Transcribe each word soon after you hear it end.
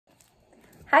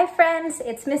Hi friends,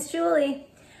 it's Miss Julie.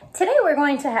 Today we're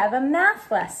going to have a math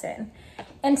lesson.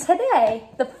 And today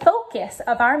the focus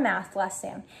of our math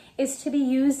lesson is to be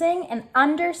using and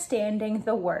understanding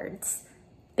the words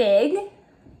big,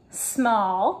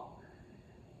 small,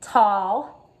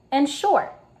 tall, and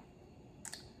short.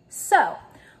 So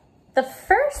the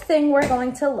first thing we're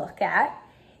going to look at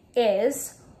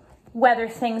is whether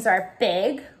things are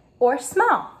big or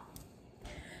small.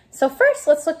 So first,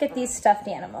 let's look at these stuffed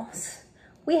animals.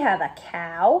 We have a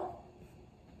cow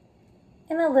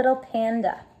and a little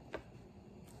panda.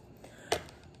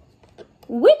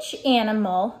 Which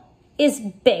animal is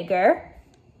bigger?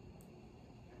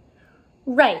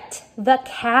 Right, the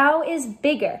cow is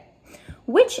bigger.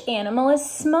 Which animal is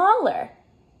smaller?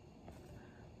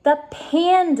 The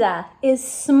panda is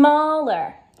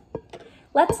smaller.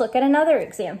 Let's look at another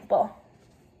example.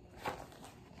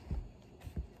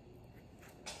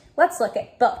 Let's look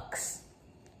at books.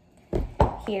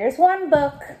 Here's one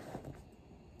book,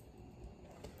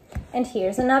 and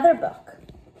here's another book.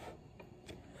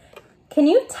 Can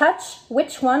you touch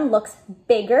which one looks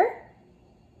bigger?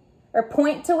 Or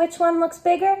point to which one looks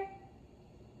bigger?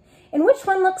 And which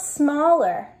one looks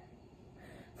smaller?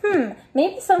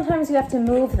 Maybe sometimes you have to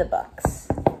move the books.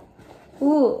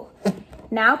 Ooh,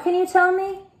 now can you tell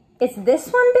me, is this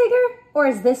one bigger or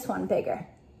is this one bigger?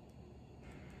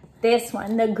 This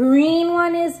one, the green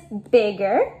one is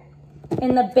bigger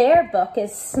and the bear book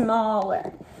is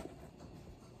smaller.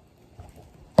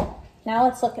 Now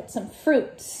let's look at some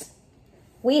fruits.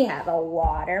 We have a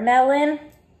watermelon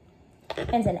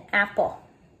and an apple.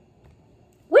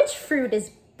 Which fruit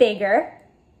is bigger?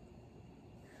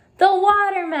 The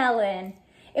watermelon.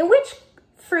 And which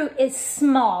fruit is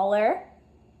smaller?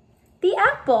 The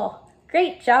apple.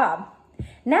 Great job.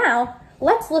 Now,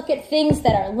 let's look at things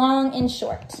that are long and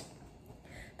short.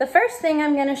 The first thing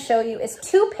I'm going to show you is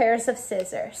two pairs of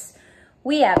scissors.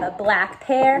 We have a black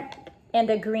pair and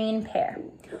a green pair.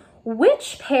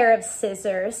 Which pair of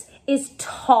scissors is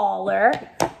taller,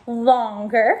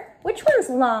 longer? Which one's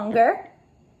longer?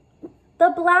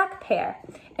 The black pair.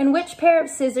 And which pair of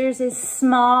scissors is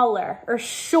smaller or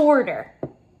shorter?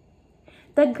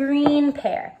 The green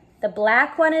pair. The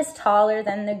black one is taller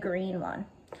than the green one.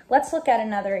 Let's look at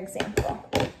another example.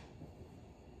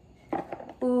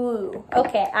 Ooh,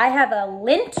 okay, I have a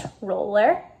lint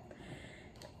roller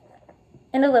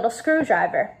and a little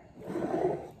screwdriver.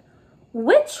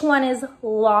 Which one is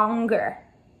longer?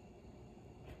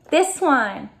 This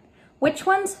one. Which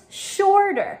one's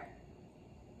shorter?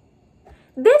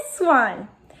 This one.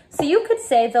 So you could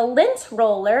say the lint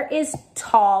roller is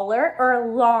taller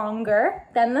or longer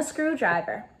than the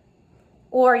screwdriver.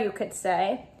 Or you could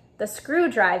say the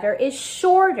screwdriver is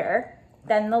shorter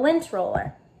than the lint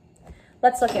roller.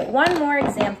 Let's look at one more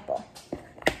example.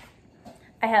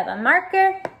 I have a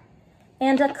marker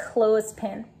and a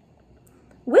clothespin.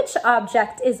 Which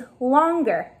object is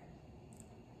longer?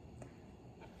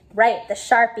 Right, the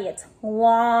Sharpie, it's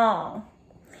long.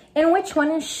 And which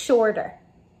one is shorter?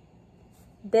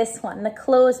 This one, the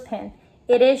clothespin,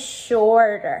 it is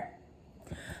shorter.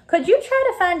 Could you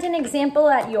try to find an example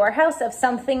at your house of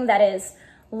something that is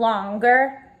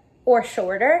longer or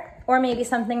shorter, or maybe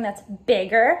something that's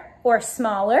bigger or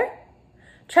smaller?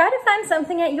 Try to find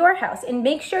something at your house and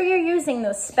make sure you're using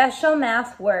those special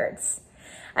math words.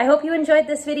 I hope you enjoyed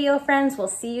this video, friends. We'll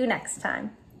see you next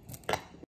time.